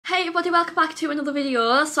Hey everybody, welcome back to another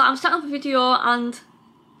video. So I'm starting off a video and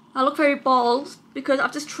I look very bald because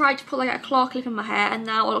I've just tried to put like a claw clip in my hair and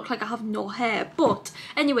now I look like I have no hair. But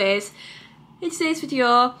anyways, in today's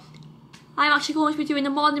video I'm actually going to be doing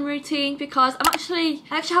a morning routine because I actually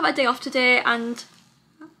have a day off today and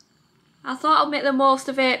I thought I'd make the most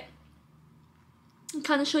of it and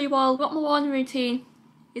kind of show you all what my morning routine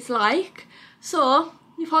is like. So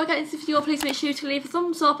before I get into the video, please make sure to leave a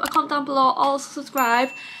thumbs up, a comment down below, also subscribe,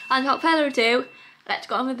 and without further ado, let's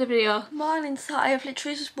go on with the video. Morning, so I have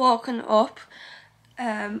literally just woken up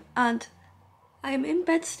and I am in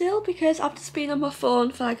bed still because I've just been on my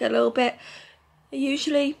phone for like a little bit.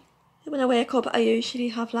 Usually when I wake up I usually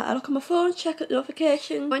have like a look on my phone, check at the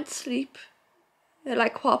notification. I went to sleep at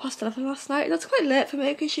like 11:15 last night. That's quite late for me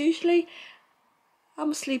because usually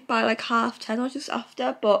I'm asleep by like 10:30 or just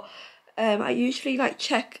after, but I usually like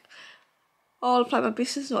check all of like my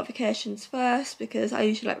business notifications first because I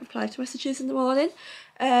usually like reply to messages in the morning.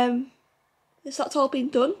 So that's all been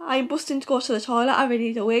done. I'm busting to go to the toilet. I really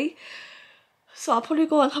need a wee, so I'll probably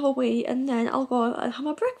go and have a wee and then I'll go and have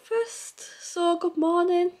my breakfast. So good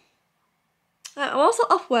morning. I'm also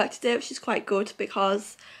off work today, which is quite good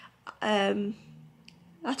because I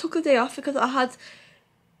took a day off because I had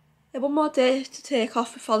one more day to take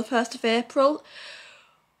off before the 1st of April.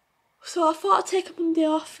 So I thought I'd take a Monday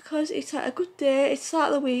off because it's like a good day, it's the start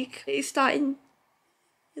of the week, it's starting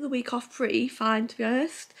the week off pretty fine to be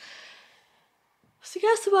honest. So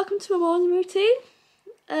yeah, so welcome to my morning routine.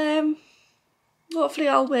 Hopefully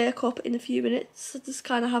I'll wake up in a few minutes. I just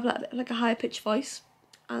kind of have like a high pitched voice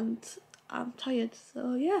and I'm tired,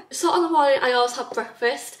 so yeah. So on the morning I always have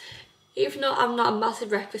breakfast. Even though I'm not a massive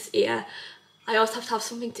breakfast eater, I always have to have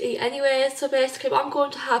something to eat anyway. So basically what I'm going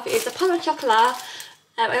to have is a pan of chocolate.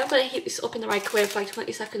 I am going to heat this up in the microwave for like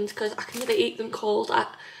 20 seconds because I can never eat them cold. I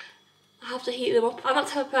have to heat them up. I'm not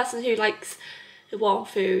the type of person who likes the warm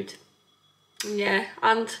food. Yeah,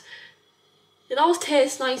 and it always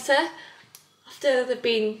tastes nicer after they've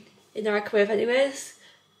been in the microwave anyways.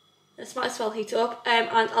 I might as well heat it up. And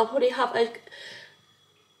I'll probably have a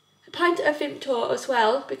pint of Vimto as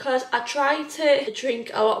well because I try to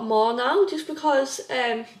drink a lot more now just because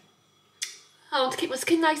I want to keep my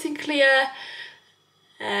skin nice and clear.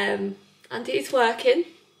 And it is working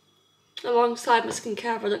alongside my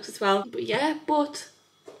skincare products as well. But yeah, but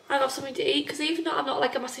I have something to eat because even though I'm not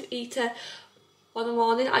like a massive eater on the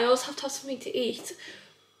morning, I also have to have something to eat.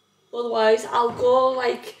 Otherwise I'll go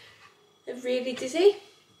like really because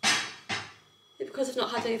I've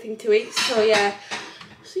not had anything to eat. So yeah,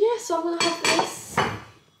 so I'm gonna have this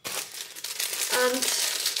and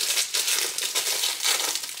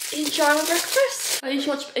enjoy my breakfast. I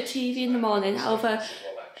usually watch a TV in the morning, however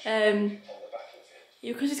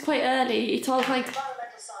because it's quite early, it's all like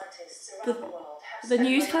the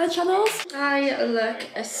news kind of channels. I look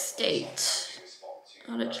a state.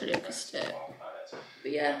 I literally look a state.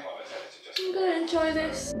 But yeah, I'm gonna enjoy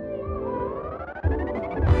this.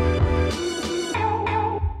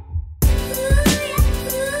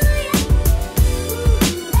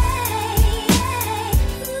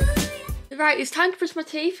 Right, it's time to brush my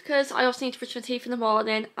teeth because I also need to brush my teeth in the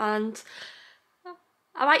morning, and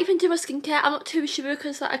I might even do my skincare. I'm not too sure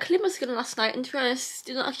because like, I cleaned my skin last night and to be honest,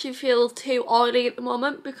 didn't actually feel too oily at the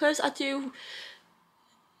moment because I do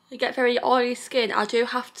get very oily skin. I do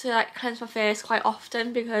have to like cleanse my face quite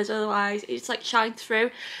often because otherwise it just like shines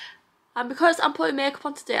through. And because I'm putting makeup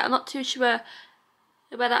on today, I'm not too sure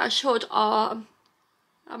whether I should or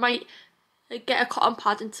I might get a cotton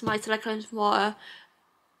pad into my select cleansing water.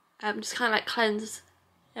 Just kind of like cleanse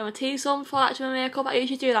my teeth on before I do my makeup. I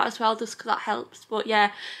usually do that as well just because that helps. But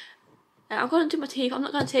yeah, I'm going to do my teeth. I'm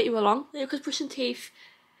not going to take you along because brushing teeth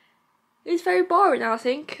is very boring now, I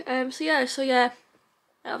think. So yeah,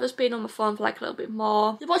 I've just been on my phone for like a little bit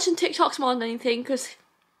more. I'm watching TikToks more than anything because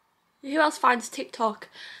who else finds TikTok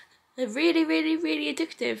really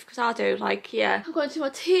addictive? Because I do. Like yeah, I'm going to do my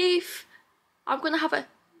teeth. I'm going to have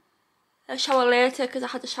a shower later because I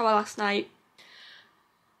had a shower last night.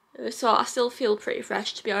 So I still feel pretty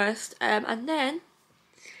fresh to be honest, and then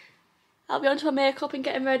I'll be on to my makeup and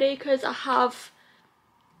getting ready because I have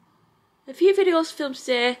a few videos to film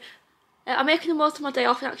today. I'm making the most of my day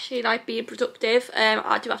off and actually like being productive.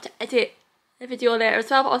 I do have to edit a video later as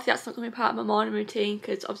well, but obviously that's not going to be part of my morning routine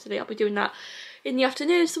because obviously I'll be doing that in the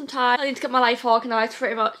afternoon sometime. I need to get my life organised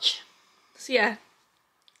pretty much. So yeah,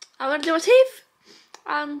 I'm going to do my teeth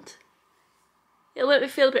and it'll make me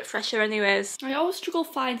feel a bit fresher anyways. I always struggle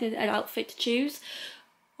finding an outfit to choose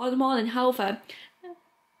on the morning, however,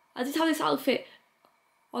 I did have this outfit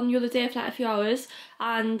on the other day for like a few hours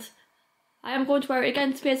and I am going to wear it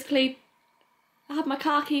again to basically I have my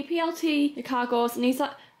car key, PLT, the cargos, and these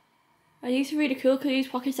are really cool because these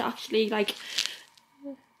pockets are actually like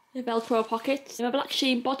the Velcro pockets. My black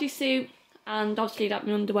sheen bodysuit, and obviously like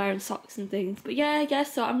my underwear and socks and things. But yeah,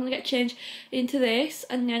 so I'm gonna get changed into this,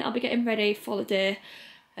 and then I'll be getting ready for the day.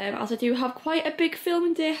 As I do have quite a big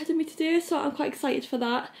filming day ahead of me today, so I'm quite excited for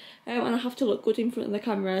that. And I have to look good in front of the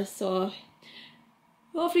camera, so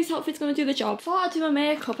hopefully this outfit's going to do the job. Before I do my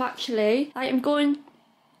makeup, actually, I am going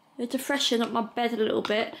to freshen up my bed a little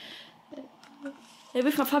bit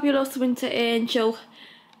with my fabulous Winter Angel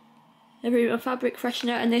room and fabric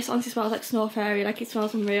freshener, and this honestly smells like Snow Fairy, like it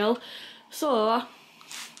smells unreal. So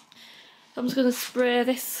I'm just going to spray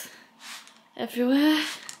this everywhere.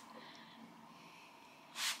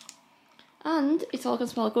 And it's all going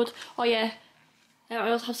to smell good. Oh yeah, I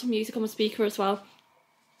also have some music on my speaker as well.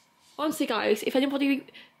 Honestly guys, if anybody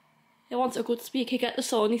wants a good speaker, get the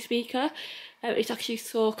Sony speaker. It's actually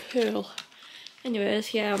so cool.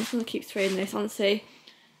 Anyways, yeah, I'm just going to keep spraying this, honestly.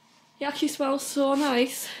 It actually smells so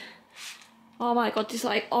nice. Oh my god, it's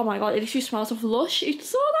like, oh my god, it actually smells of lush. It's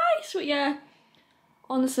so nice, but yeah.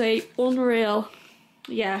 Honestly, unreal.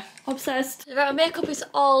 Yeah, obsessed. Right, my makeup is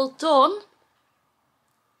all done.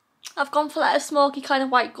 I've gone for like a smoky kind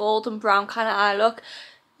of white gold and brown kind of eye look.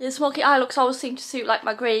 The smoky eye looks always seem to suit like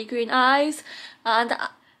my grey-green eyes, and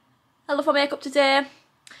I love my makeup today.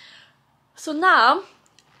 So now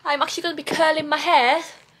I'm actually going to be curling my hair.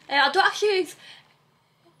 I don't actually use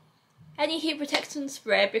any heat protectant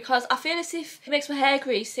spray because I feel as if it makes my hair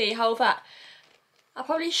greasy. However, I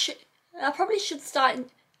probably should start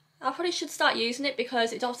using it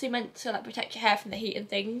because it's obviously meant to like protect your hair from the heat and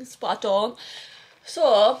things, but I don't.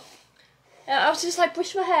 So I was just like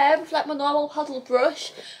brush my hair with like my normal paddle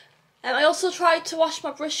brush. I also try to wash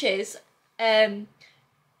my brushes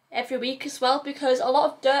every week as well, because a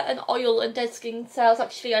lot of dirt and oil and dead skin cells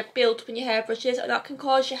actually like build up in your hair brushes, and that can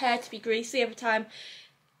cause your hair to be greasy every time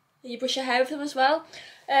you brush your hair with them as well.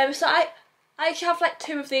 So I actually have like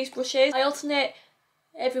 2 of these brushes. I alternate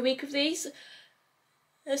every week with these.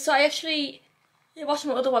 So I actually washed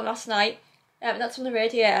my other one last night, and that's on the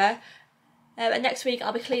radiator. And next week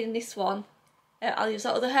I'll be cleaning this one. I'll use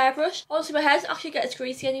that other hairbrush. Honestly, my hair doesn't actually get as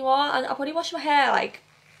greasy anymore, and I'll probably wash my hair like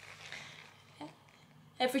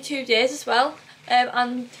every 2 days as well.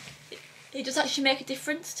 And it does actually make a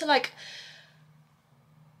difference to like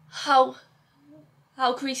how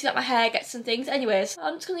greasy that my hair gets and things. Anyways,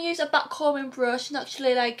 I'm just going to use a back combing brush and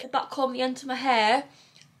actually like back comb the end of my hair.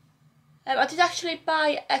 I did actually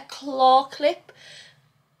buy a claw clip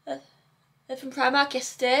from Primark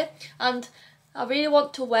yesterday, and I really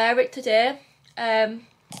want to wear it today.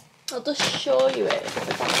 I'll just show you it.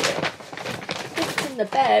 It's in the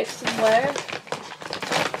bag somewhere.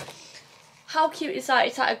 How cute is that?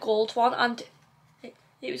 It's like a gold one, and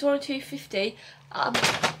it was only £2.50.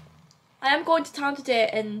 I am going to town today,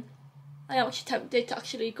 and I am actually tempted to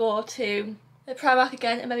actually go to the Primark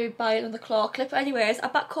again and maybe buy another claw clip. But anyways, I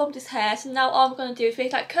back combed his hair, so now all I'm going to do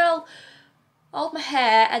is like curl all of my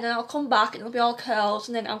hair, and then I'll come back and it'll be all curls,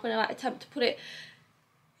 and then I'm going to like attempt to put it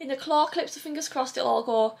in the claw clip, so fingers crossed it'll all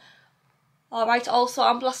go alright. Also,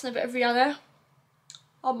 I'm blasting a bit of Rihanna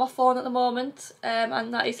on my phone at the moment,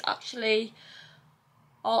 and that is actually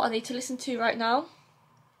all I need to listen to right now.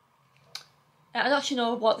 I don't actually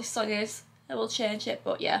know what this song is. I will change it,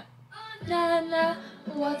 but yeah. Na na,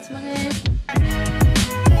 what's my name?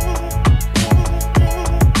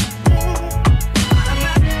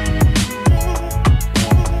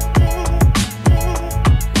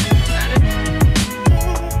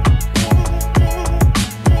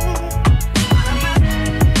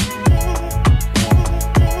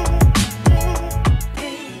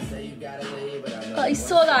 Oh, it's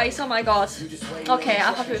so nice, oh my god. Okay,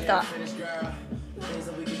 I'm happy with that.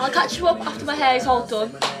 I'll catch you up after my hair is all done.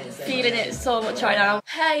 Feeling it so much right now.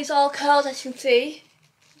 Hair is all curled, as you can see.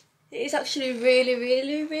 It is actually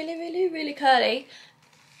really curly.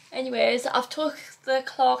 Anyways, I've took the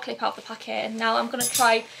claw clip out of the packet, and now I'm going to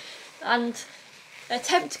try and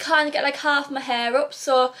attempt to kind of get like half my hair up.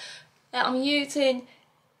 So I'm using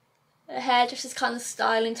a hairdresser's kind of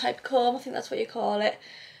styling type comb, I think that's what you call it.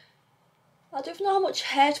 I don't know how much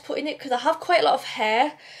hair to put in it because I have quite a lot of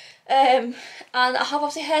hair. And I have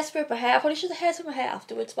obviously hairspray in my hair. I probably should have hairspray my hair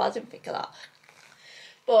afterwards, but I didn't think of that.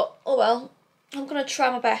 But oh well, I'm going to try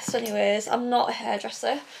my best anyways. I'm not a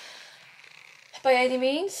hairdresser by any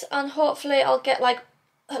means, and hopefully I'll get like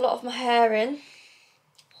a lot of my hair in.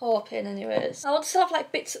 Hoping anyways. I want to still have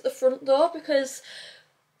like bits at the front though, because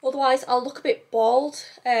otherwise I'll look a bit bald,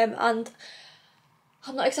 and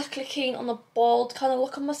I'm not exactly keen on the bald kind of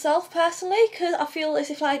look on myself personally, because I feel as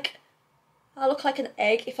if like I look like an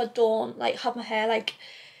egg if I don't like have my hair like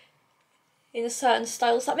in a certain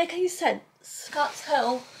style. Does that make any sense? Can't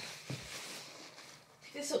tell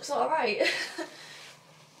if this looks alright.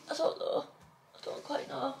 I don't know. I don't quite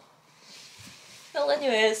know. Well,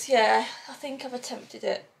 anyways, yeah, I think I've attempted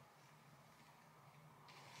it.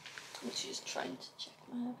 I'm just trying to check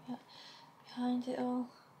my hair behind it all.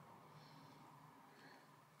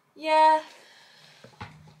 Yeah,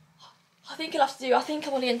 I think I'll have to do. I think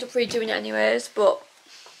I'll only end up redoing it anyways, but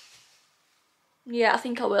yeah, I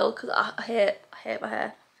think I will because I hate my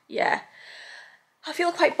hair. Yeah, I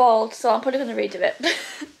feel quite bald, so I'm probably gonna redo it.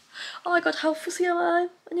 Oh my god, how fussy am I?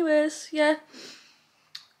 Anyways, yeah.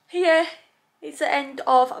 Here is the end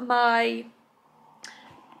of my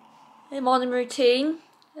morning routine.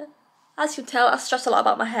 As you can tell, I stress a lot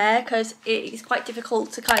about my hair because it is quite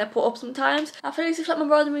difficult to kind of put up sometimes. I feel like my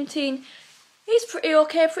morning routine is pretty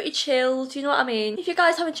okay, pretty chilled, you know what I mean? If you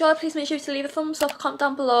guys have enjoyed, please make sure to leave a thumbs up, comment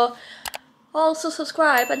down below. Also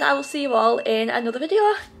subscribe, and I will see you all in another video.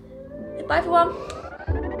 Bye everyone.